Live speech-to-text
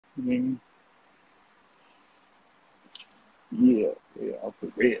Mm, yeah, yeah,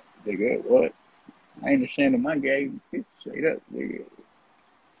 for real. Nigga, what? I ain't ashamed of my game. Straight up, nigga.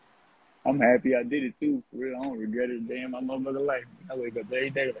 I'm happy I did it too. For real, I don't regret it a day in my motherfucking life. I wake up every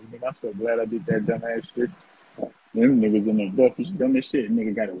day like, nigga, I'm so glad I did that dumbass shit. Them niggas in their duffy, dumb as shit.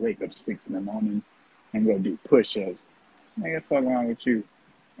 Nigga gotta wake up 6 in the morning and go do push-ups. Nigga, fuck wrong with you?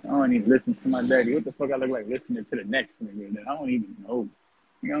 I don't even listen to my daddy. What the fuck I look like listening to the next nigga that I don't even know?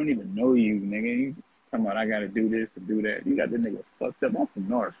 Nigga, I don't even know you, nigga. You talking about I gotta do this and do that. You got the nigga fucked up. I'm from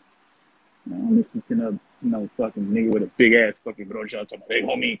North. I don't listen to no fucking nigga with a big ass fucking brocha talking about, hey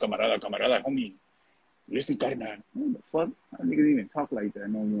homie, camarada, camarada, homie. Listen, carnal. What the fuck? That niggas even talk like that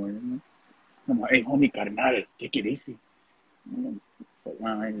no more, you know? I'm like, hey homie, carnal, take it easy. Fuck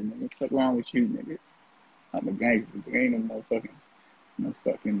wrong, nigga. Fuck wrong with you, nigga? I'm a gangster. There ain't no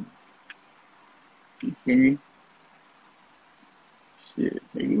fucking, you feel me? Shit,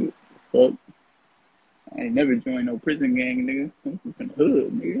 nigga. Fuck. I ain't never joined no prison gang, nigga. I'm from the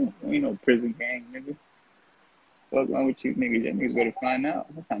hood, nigga. Ain't no prison gang, nigga. Fuck wrong with you, nigga? That niggas better find out.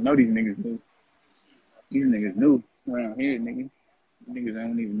 I know these niggas new. These niggas new around here, nigga. Niggas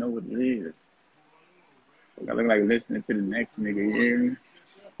don't even know what it is. Fuck, I look like listening to the next nigga, you hear me?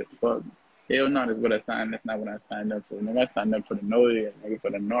 The fuck? Hell no, that's what I signed. That's not what I signed up for. Nigga, I signed up for the Northern, nigga,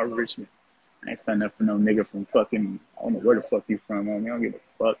 for the North Richmond. I ain't signed up for no nigga from fucking, I don't know where the fuck you from, homie. I don't give a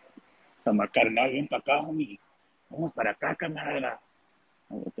fuck. So my carnal, ven pa' acá, homie. Vamos para acá, camarada.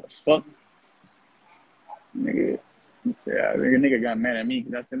 What the fuck? Nigga. Yeah, nigga got mad at me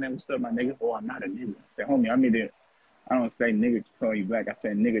because I said, man, what's up, my nigga? Oh, I'm not a nigga. I said, homie, I don't say nigga to call you back. I say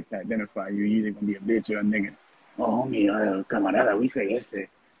nigga to identify you. You either gonna be a bitch or a nigga. Oh, homie, camarada, we say ese.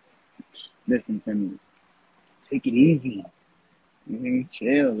 Listen to me. Take it easy. You hear me?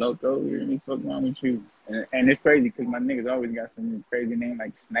 Chill, loco. You hear me? Fuck wrong with you? And it's crazy because my niggas always got some crazy name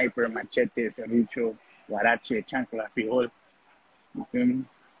like Sniper, Machete, Serrucho, Guarache, Chancla, Frijol. You feel me?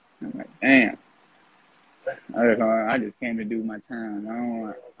 I'm like, damn. I just came to do my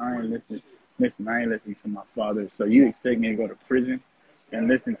time. I ain't listen. Listen, I ain't listen to my father. So you expect me to go to prison and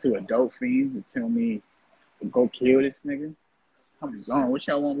listen to a dope fiend to tell me to go kill this nigga? I'm gone. What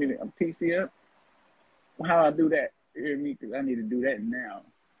y'all want me to PC up? How I do that? You hear me? Because I need to do that now.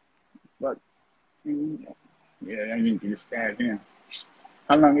 But yeah, I need to stab him.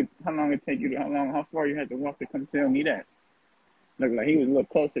 How long it take you? How far you had to walk to come tell me that? Look like he was a little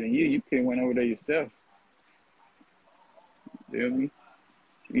closer than you. You could have went over there yourself. Feel me?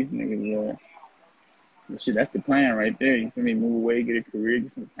 These niggas, shit, that's the plan right there. You feel me? Move away, get a career,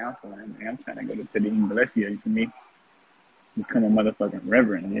 get some counseling. Man, I'm trying to go to the Inglesia, you feel me? Become a motherfucking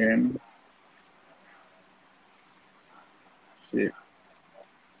reverend, you hear me? Shit.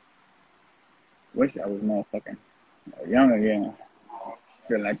 Wish I was motherfucking young again.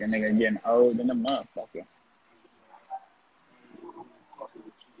 Feel like a nigga getting old than a motherfucker.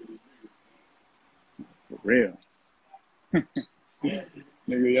 For real.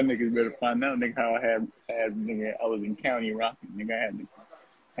 Nigga, y'all niggas better find out, nigga, how nigga, I was in County Rocket. Nigga,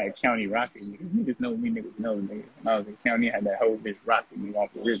 had County Rocket. Niggas know me, niggas know, nigga. When I was in County, I had that whole bitch Rocket. Nigga,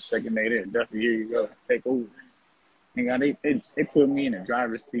 off the rich second day there. Duffy, here you go. Take over. Nigga, they put me in the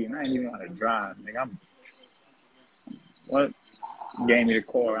driver's seat, and I didn't even know how to drive. Nigga, what? Gave me the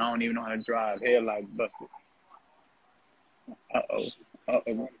car. I don't even know how to drive. Headlights busted. Uh-oh.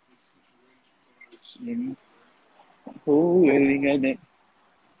 Uh-oh. Mm-hmm. Who really got that?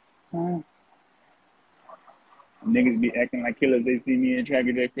 Huh? Niggas be acting like killers. They see me in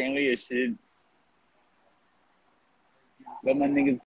traffic, they friendly as shit. Let my niggas